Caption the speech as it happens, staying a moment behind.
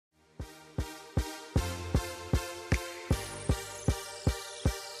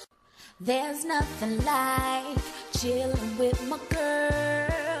There's nothing like chilling with my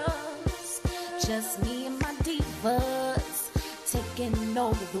girls. Just me and my divas taking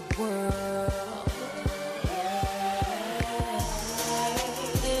over the world.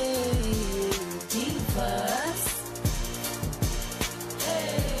 Hey, divas.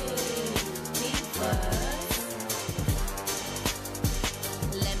 Hey, divas.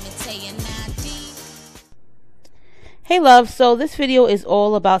 Let me tell you now, Hey love, so this video is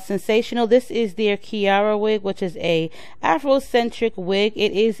all about Sensationnel. This is their Kiara wig, which is a Afro-centric wig.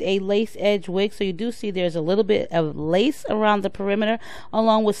 It is a lace edge wig, so you do see there's a little bit of lace around the perimeter,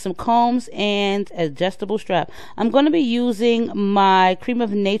 along with some combs and adjustable strap. I'm going to be using my Cream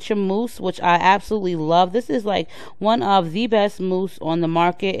of Nature mousse, which I absolutely love. This is like one of the best mousse on the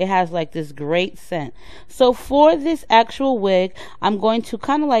market. It has like this great scent. So for this actual wig, I'm going to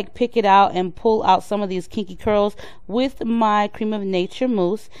kind of like pick it out and pull out some of these kinky curls with my Cream of Nature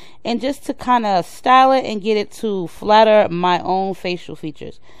mousse, and just to kind of style it and get it to flatter my own facial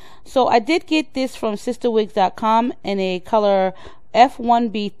features. So I did get this from sisterwigs.com in a color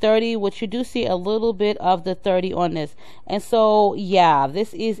F1B30, which you do see a little bit of the 30 on this. And so yeah,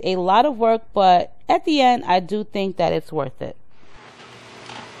 this is a lot of work, but at the end I do think that it's worth it.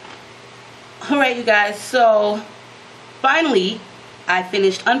 Alright you guys, so finally I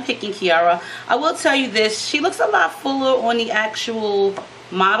finished unpicking Kiara. I will tell you this, she looks a lot fuller on the actual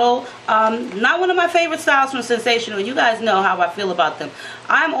model. Not one of my favorite styles from Sensationnel. You guys know how I feel about them.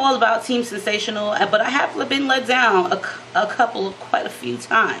 I'm all about Team Sensationnel, but I have been let down quite a few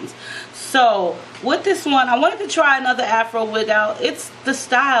times. So with this one, I wanted to try another Afro wig out. It's the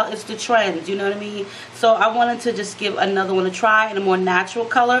style, it's the trend, you know what I mean? So I wanted to just give another one a try in a more natural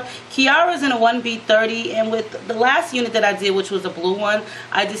color. Kiara's in a 1B30, and with the last unit that I did, which was a blue one,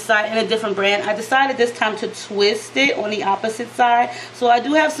 I decided, in a different brand, I decided this time to twist it on the opposite side. So I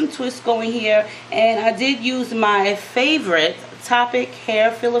do have some twists going here, and I did use my favorite Topic hair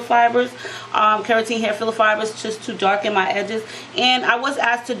filler fibers, keratin hair filler fibers, just to darken my edges. And I was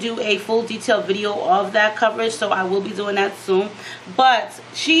asked to do a full detailed video of that coverage, so I will be doing that soon. But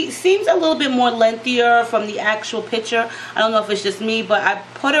she seems a little bit more lengthier from the actual picture. I don't know if it's just me, but I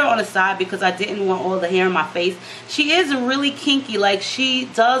put her on the side because I didn't want all the hair in my face. She is really kinky. Like, she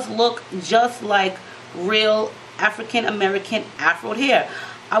does look just like real African American Afro hair.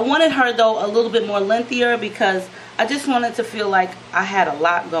 I wanted her though a little bit more lengthier because I just wanted to feel like I had a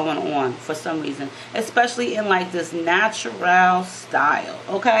lot going on for some reason, especially in like this natural style,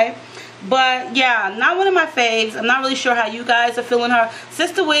 okay? But yeah, not one of my faves. I'm not really sure how you guys are feeling her.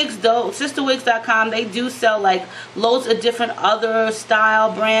 Sister Wigs though, sisterwigs.com, they do sell like loads of different other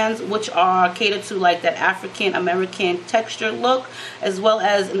style brands which are catered to like that African American texture look as well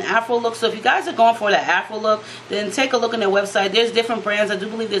as an Afro look. So if you guys are going for that Afro look, then take a look on their website. There's different brands. I do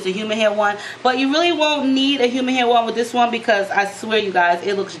believe there's a human hair one, but you really won't need a human hair one with this one because I swear you guys,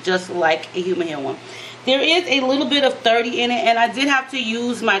 it looks just like a human hair one. There is a little bit of 30 in it, and I did have to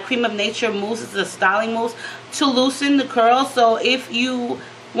use my Cream of Nature mousse. It's a styling mousse to loosen the curls. So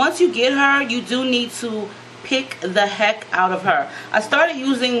once you get her, you do need to pick the heck out of her. I started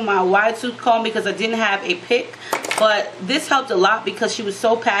using my wide tooth comb because I didn't have a pick, but this helped a lot because she was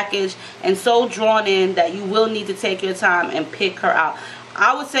so packaged and so drawn in that you will need to take your time and pick her out.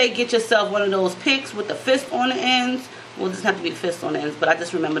 I would say get yourself one of those picks with the fist on the ends. Well, it doesn't have to be the fist on the ends, but I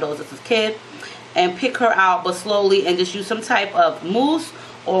just remember those as a kid. And pick her out, but slowly, and just use some type of mousse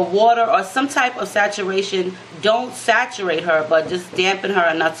or water or some type of saturation. Don't saturate her, but just dampen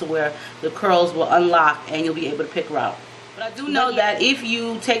her enough to where the curls will unlock and you'll be able to pick her out. But I do know that if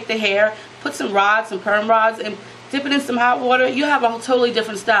you take the hair, put some rods, some perm rods, and dip it in some hot water, you have a totally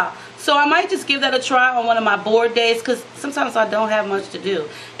different style. So I might just give that a try on one of my bored days because sometimes I don't have much to do.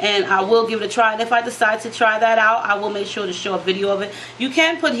 And I will give it a try. And if I decide to try that out, I will make sure to show a video of it. You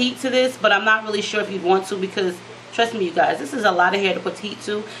can put heat to this, but I'm not really sure if you'd want to because, trust me you guys, this is a lot of hair to put heat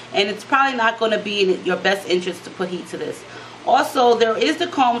to. And it's probably not going to be in your best interest to put heat to this. Also, there is the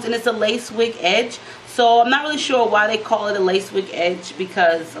combs, and it's a lace wig edge. So I'm not really sure why they call it a lace wig edge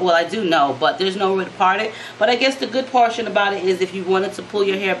because, well, I do know, but there's no way to part it. But I guess the good portion about it is if you wanted to pull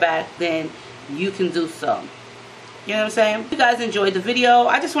your hair back, then you can do so. You know what I'm saying? If you guys enjoyed the video,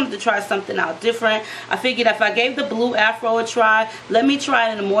 I just wanted to try something out different. I figured if I gave the blue Afro a try, let me try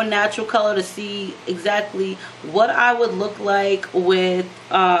it in a more natural color to see exactly what I would look like with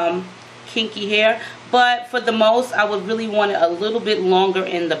kinky hair. But for the most, I would really want it a little bit longer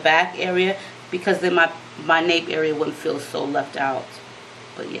in the back area because then my nape area wouldn't feel so left out.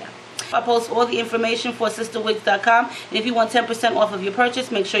 But yeah. I post all the information for sisterwigs.com, and if you want 10% off of your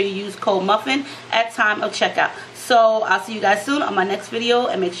purchase, make sure you use code MUFFIN at time of checkout. So So I'll see you guys soon on my next video,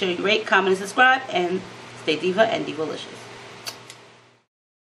 and make sure you rate, comment, and subscribe, and stay diva and divalicious.